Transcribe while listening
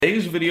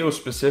Today's video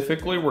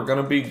specifically, we're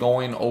going to be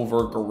going over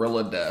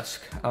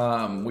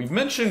GorillaDesk. We've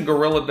mentioned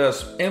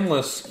GorillaDesk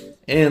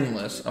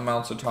endless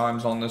amounts of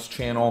times on this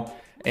channel,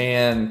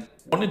 and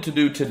what I wanted to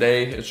do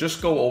today is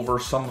just go over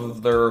some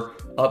of their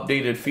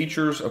updated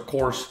features. Of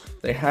course,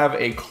 they have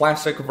a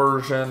classic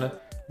version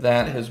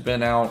that has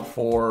been out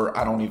for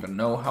I don't even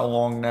know how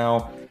long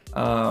now.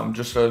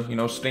 Just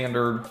a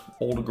standard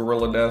old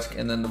GorillaDesk,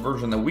 and then the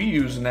version that we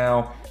use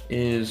now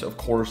is of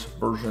course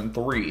version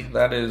 3.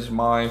 That is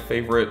my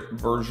favorite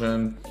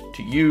version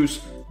to use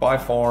by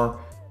far.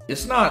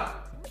 It's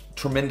not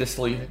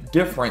tremendously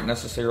different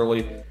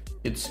necessarily.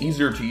 It's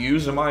easier to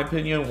use in my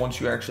opinion once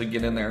you actually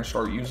get in there and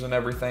start using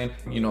everything.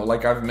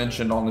 Like I've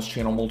mentioned on this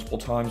channel multiple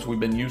times, we've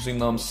been using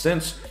them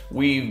since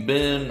we've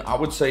been, I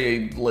would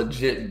say, a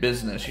legit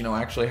business,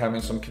 actually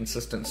having some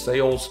consistent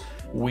sales.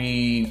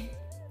 We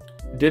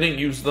didn't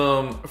use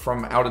them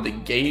from out of the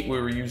gate.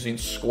 We were using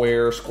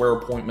Square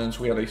appointments.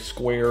 We had a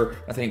Square,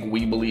 I think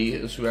Weebly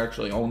is who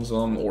actually owns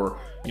them, or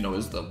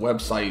is the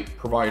website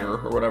provider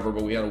or whatever,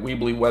 but we had a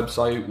Weebly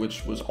website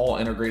which was all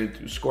integrated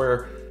through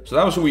Square. So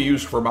that was what we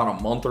used for about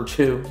a month or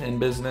two in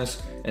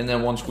business, and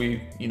then once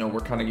we we're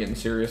kind of getting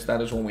serious,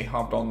 that is when we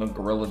hopped on the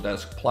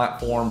GorillaDesk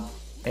platform.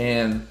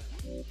 And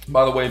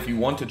by the way, if you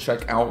want to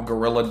check out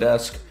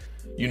GorillaDesk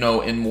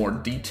in more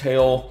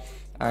detail,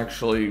 I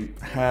actually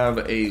have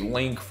a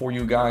link for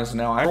you guys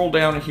now. I scroll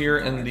down here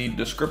in the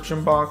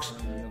description box,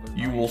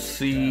 you will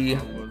see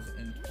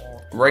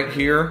right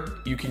here,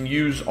 you can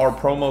use our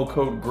promo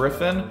code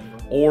Griffin,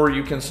 or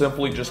you can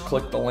simply just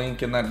click the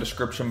link in that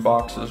description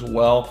box as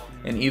well.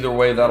 And either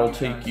way, that'll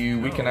take you,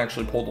 we can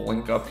actually pull the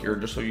link up here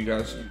just so you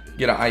guys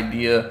get an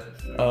idea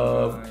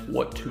of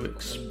what to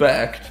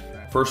expect.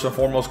 First and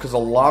foremost, because a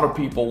lot of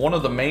people, one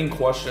of the main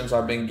questions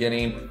I've been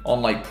getting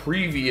on like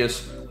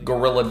previous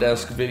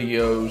GorillaDesk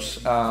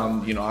videos,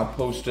 I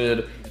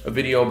posted a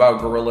video about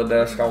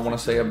GorillaDesk, I want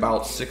to say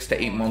about 6 to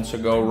 8 months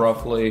ago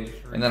roughly,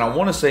 and then I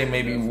want to say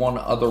maybe one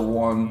other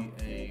one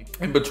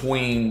in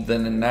between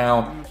then and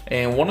now.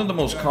 And one of the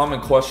most common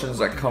questions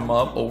that come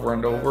up over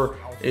and over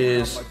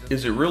is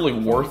it really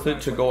worth it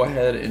to go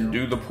ahead and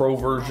do the pro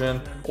version,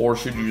 or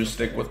should you just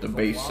stick with the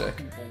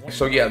basic?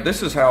 So yeah,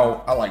 this is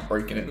how I like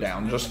breaking it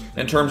down, just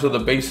in terms of the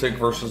basic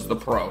versus the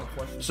pro.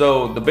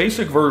 So the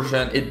basic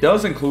version, it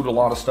does include a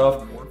lot of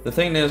stuff. The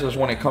thing is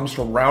when it comes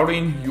to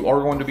routing, you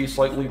are going to be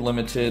slightly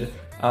limited.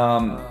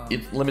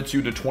 It limits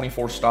you to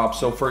 24 stops.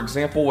 So for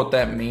example, what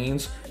that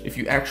means, if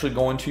you actually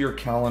go into your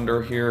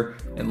calendar here,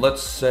 and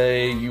let's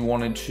say you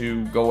wanted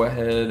to go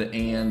ahead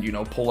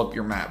and pull up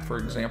your map, for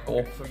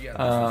example,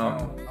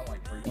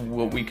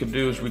 what we could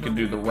do is we could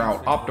do the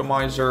route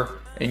optimizer,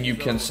 and you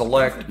can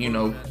select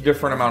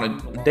different amount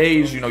of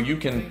days. You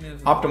can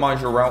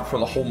optimize your route for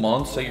the whole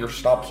month. Say your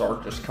stops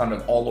are just kind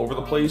of all over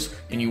the place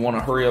and you want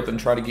to hurry up and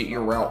try to get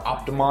your route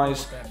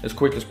optimized as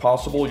quick as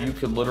possible, you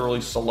could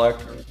literally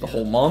select the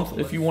whole month.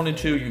 If you wanted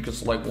to, you could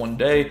select one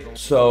day.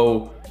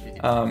 So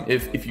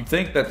if you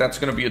think that that's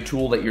going to be a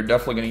tool that you're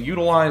definitely going to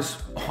utilize,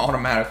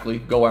 automatically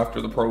go after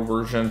the pro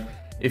version.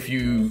 If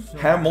you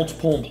have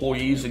multiple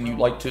employees and you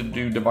like to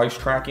do device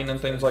tracking and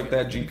things like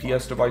that,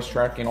 GPS device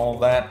tracking, all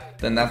of that,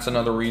 then that's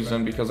another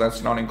reason, because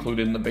that's not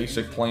included in the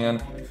basic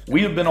plan.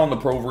 We have been on the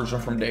pro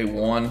version from day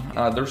one.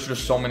 There's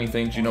just so many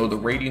things. The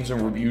ratings and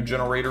review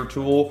generator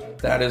tool,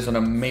 that is an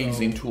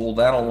amazing tool.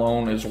 That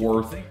alone is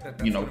worth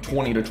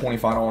 $20 to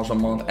 $25 a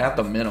month at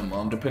the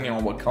minimum, depending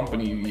on what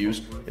company you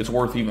use. It's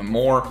worth even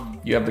more.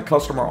 You have the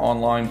customer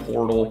online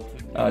portal,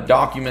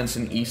 documents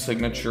and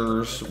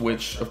e-signatures,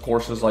 which of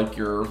course is like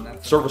your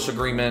service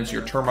agreements,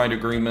 your termite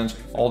agreements,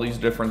 all these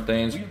different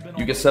things.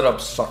 You can set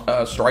up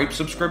Stripe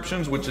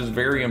subscriptions, which is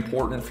very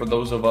important for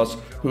those of us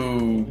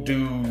who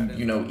do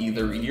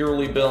either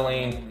yearly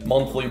billing,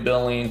 monthly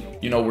billing,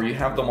 where you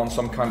have them on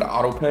some kind of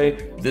auto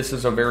pay. This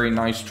is a very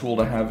nice tool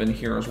to have in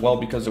here as well,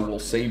 because it will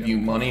save you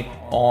money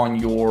on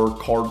your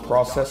card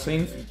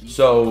processing.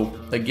 So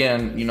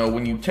again,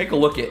 when you take a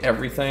look at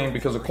everything,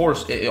 because of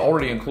course it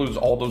already includes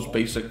all those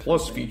basic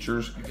plus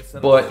features,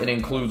 but it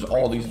includes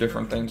all these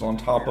different things on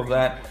top of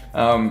that.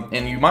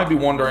 And you might be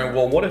wondering,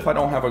 well, what if I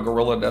don't have a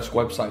GorillaDesk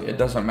website? It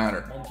doesn't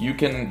matter. You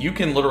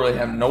can literally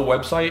have no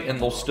website and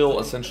they'll still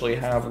essentially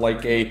have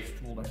like a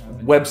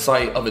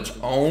website of its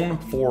own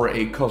for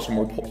a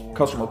customer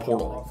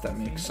portal, if that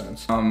makes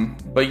sense.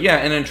 But yeah,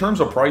 and in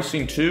terms of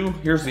pricing too,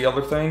 here's the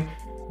other thing.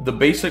 The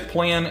basic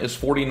plan is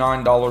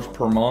 $49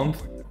 per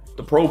month.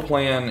 The pro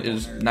plan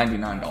is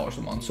 $99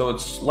 a month. So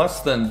it's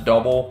less than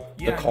double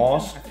the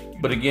cost.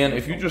 But again,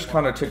 if you just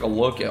kind of take a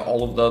look at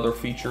all of the other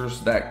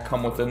features that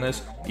come within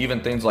this,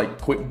 even things like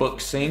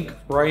QuickBooks Sync,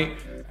 right?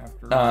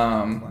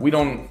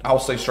 I'll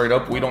say straight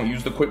up, we don't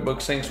use the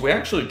QuickBooks syncs. We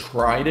actually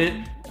tried it,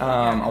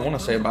 I want to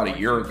say about a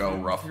year ago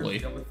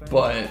roughly,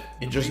 but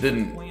it just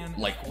didn't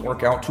like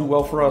work out too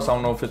well for us. I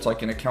don't know if it's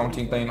like an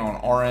accounting thing on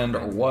our end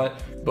or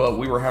what, but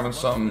we were having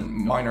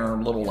some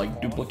minor little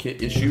like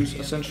duplicate issues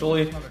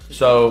essentially.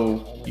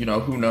 So, you know,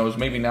 who knows,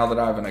 maybe now that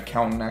I have an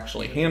accountant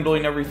actually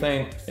handling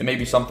everything, it may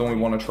be something we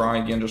want to try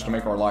again just to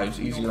make our lives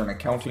easier and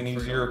accounting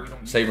easier,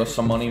 save us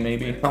some money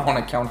maybe on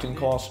accounting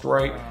costs,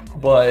 right?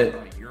 But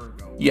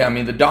yeah, I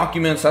mean, the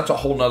documents, that's a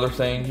whole nother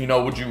thing. You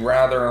know, would you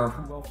rather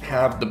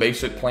have the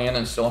basic plan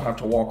and still have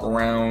to walk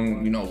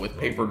around, you know, with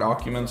paper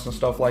documents and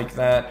stuff like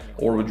that?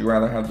 Or would you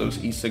rather have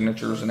those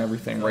e-signatures and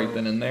everything right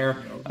then and there?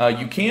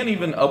 You can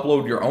even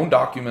upload your own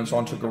documents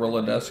onto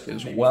GorillaDesk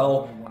as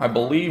well. I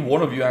believe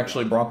one of you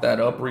actually brought that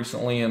up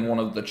recently in one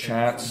of the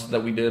chats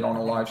that we did on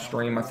a live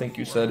stream. I think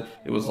you said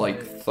it was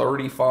like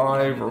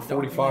 $35 or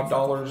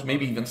 $45,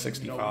 maybe even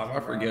 $65, I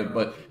forget,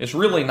 but it's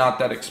really not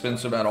that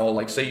expensive at all.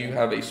 Like say you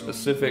have a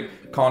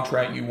specific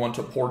contract you want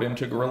to port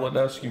into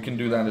GorillaDesk, you can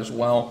do that as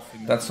well.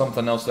 That's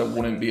something else that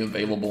wouldn't be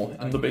available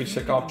in the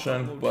basic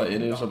option, but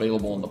it is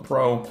available in the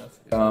Pro.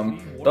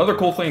 The other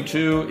cool thing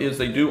too is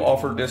they do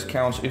offer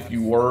discounts if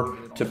you were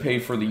to pay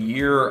for the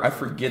year. I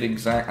forget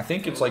I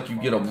think it's like you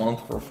get a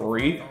month for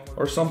free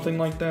or something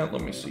like that.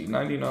 Let me see,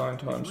 99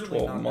 times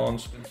 12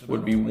 months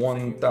would be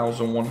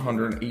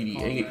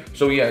 1,188.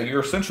 So yeah, you're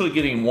essentially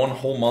getting one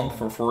whole month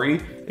for free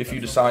if you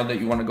decide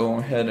that you want to go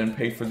ahead and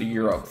pay for the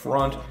year up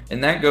front.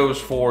 And that goes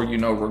for, you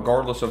know,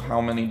 regardless of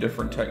how many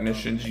different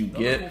technicians you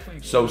get.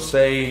 So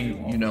say,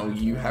 you know,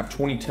 you have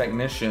 20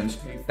 technicians,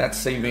 that's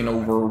saving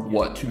over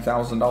what,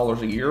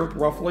 $2,000 a year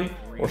roughly?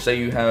 Or say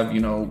you have,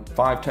 you know,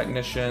 5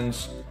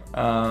 technicians,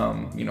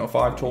 you know,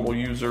 5 total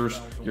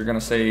users, you're going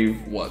to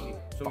save what,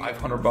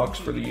 $500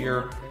 for the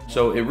year.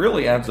 So it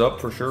really adds up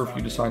for sure if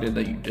you decided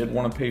that you did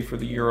want to pay for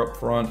the year up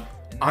front.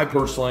 I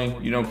personally,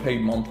 you know, pay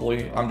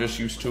monthly. I'm just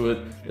used to it.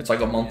 It's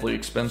like a monthly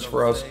expense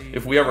for us.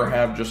 If we ever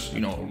have just,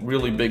 you know, a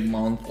really big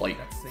month, like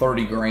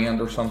 30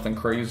 grand or something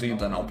crazy,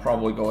 then I'll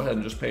probably go ahead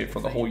and just pay it for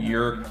the whole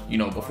year, you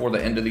know, before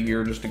the end of the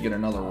year, just to get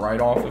another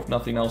write-off, if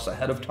nothing else,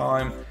 ahead of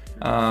time.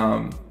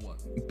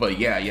 But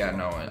yeah,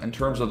 no, in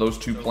terms of those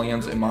two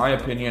plans, in my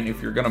opinion, if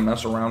you're going to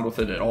mess around with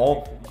it at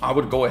all, I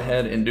would go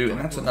ahead and do, and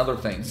that's another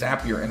thing,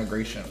 Zapier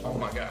integration. Oh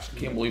my gosh, I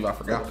can't believe I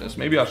forgot this.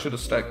 Maybe I should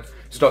have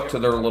stuck to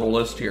their little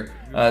list here.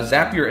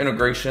 Zapier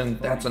integration,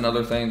 that's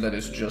another thing that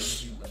is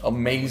just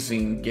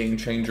amazing game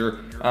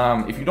changer.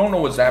 If you don't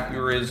know what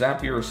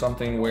Zapier is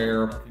something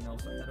where,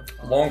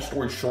 long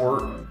story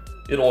short,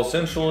 it'll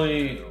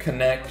essentially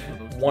connect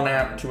one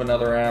app to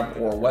another app,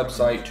 or a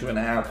website to an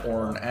app,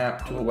 or an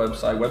app to a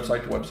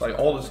website to website,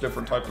 all this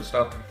different type of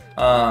stuff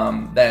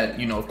that,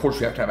 you know, of course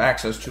you have to have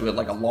access to it,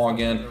 like a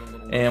login.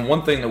 And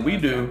one thing that we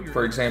do,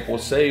 for example,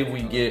 say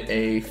we get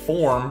a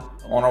form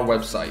on our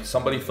website,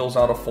 somebody fills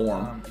out a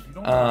form,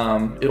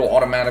 it'll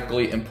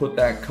automatically input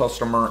that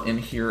customer in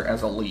here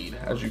as a lead,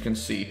 as you can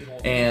see.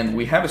 And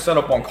we have it set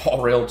up on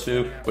CallRail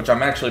too, which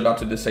I'm actually about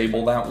to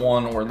disable that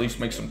one, or at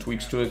least make some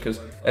tweaks to it, because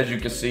as you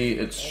can see,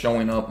 it's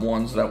showing up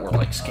ones that were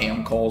like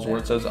scam calls where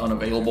it says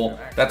unavailable.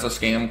 That's a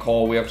scam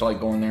call. We have to like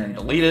go in there and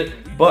delete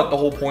it. But the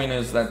whole point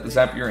is that the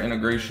Zapier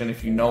integration,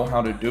 if you know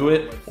how to do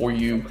it, or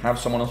you have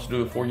someone else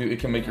do it for you, it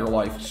can make your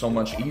life so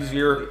much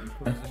easier.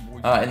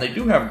 And they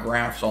do have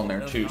graphs on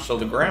there too, so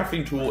the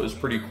graphing tool is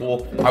pretty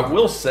cool. I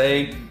will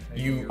say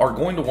you are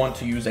going to want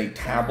to use a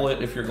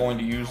tablet if you're going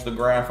to use the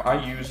graph.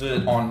 I use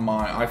it on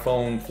my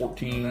iPhone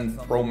 14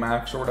 Pro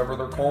Max or whatever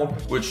they're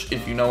called, which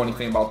if you know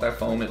anything about that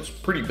phone, it's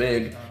pretty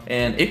big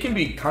and it can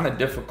be kind of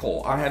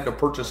difficult. I had to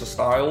purchase a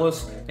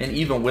stylus, and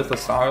even with a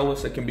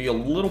stylus, it can be a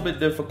little bit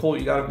difficult.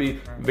 You got to be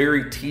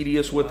very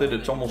tedious with it.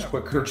 It's almost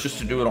quicker just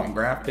to do it on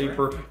graph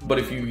paper. But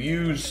if you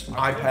use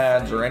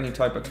iPads or any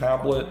type of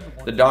tablet,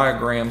 the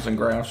diagrams and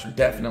graphs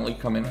definitely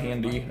come in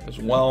handy as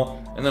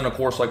well. And then of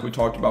course, like we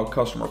talked about,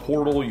 customer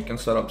portal, you can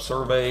set up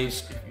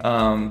surveys.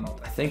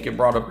 I think it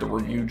brought up the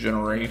review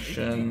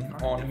generation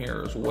on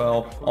here as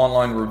well,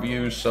 online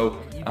reviews. So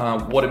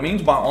what it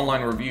means by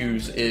online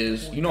reviews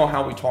is, you know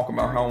how we talk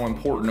about how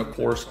important, of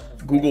course,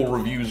 Google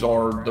reviews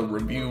are, the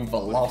review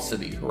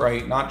velocity,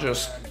 right? Not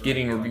just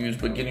getting reviews,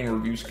 but getting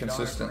reviews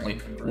consistently.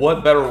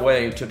 What better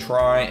way to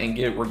try and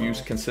get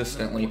reviews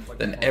consistently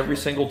than every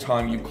single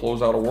time you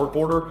close out a work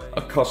order,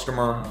 a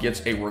customer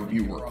gets a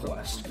review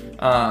request?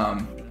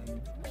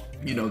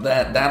 You know,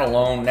 that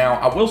alone. Now,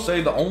 I will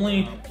say the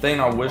only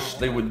thing I wish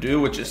they would do,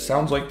 which it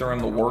sounds like they're in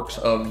the works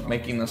of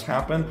making this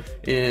happen,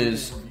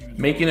 is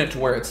making it to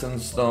where it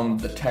sends them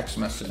the text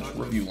message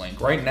review link.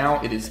 Right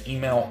now, it is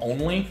email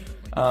only.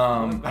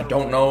 I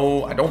don't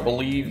know, I don't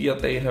believe yet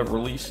they have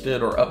released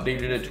it or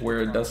updated it to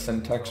where it does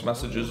send text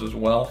messages as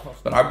well,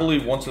 but I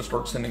believe once it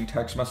starts sending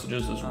text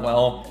messages as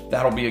well,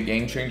 that'll be a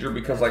game changer,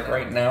 because like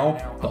right now,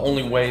 the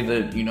only way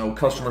that, you know,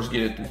 customers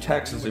get it through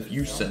text is if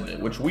you send it,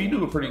 which we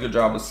do a pretty good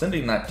job of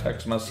sending that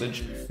text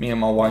message, me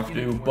and my wife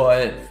do,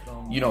 but,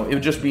 you know, it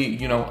would just be,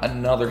 you know,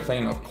 another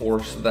thing, of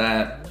course,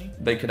 that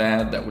they could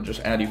add that would just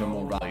add even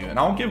more value. And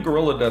I'll give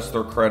GorillaDesk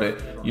their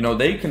credit. You know,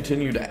 they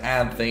continue to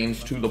add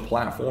things to the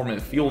platform.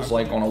 It feels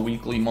like on a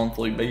weekly,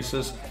 monthly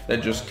basis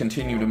that just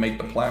continue to make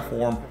the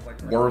platform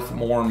worth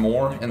more and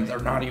more, and they're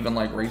not even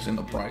like raising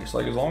the price.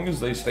 Like, as long as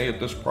they stay at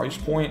this price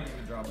point,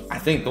 I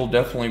think they'll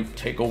definitely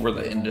take over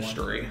the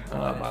industry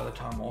by the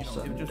time all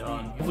said and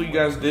done. Hopefully you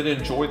guys did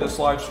enjoy this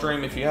live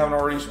stream. If you haven't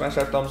already, smash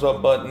that thumbs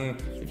up button.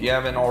 If you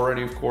haven't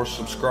already, of course,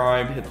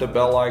 subscribe, hit the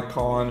bell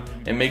icon,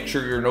 and make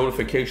sure your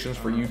notifications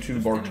for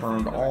YouTube are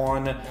turned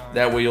on.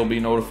 That way you'll be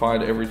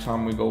notified every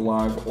time we go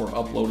live or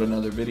upload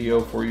another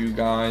video for you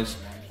guys.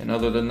 And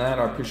other than that,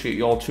 I appreciate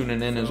y'all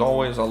tuning in as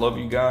always. I love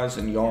you guys,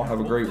 and y'all have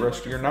a great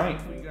rest of your night.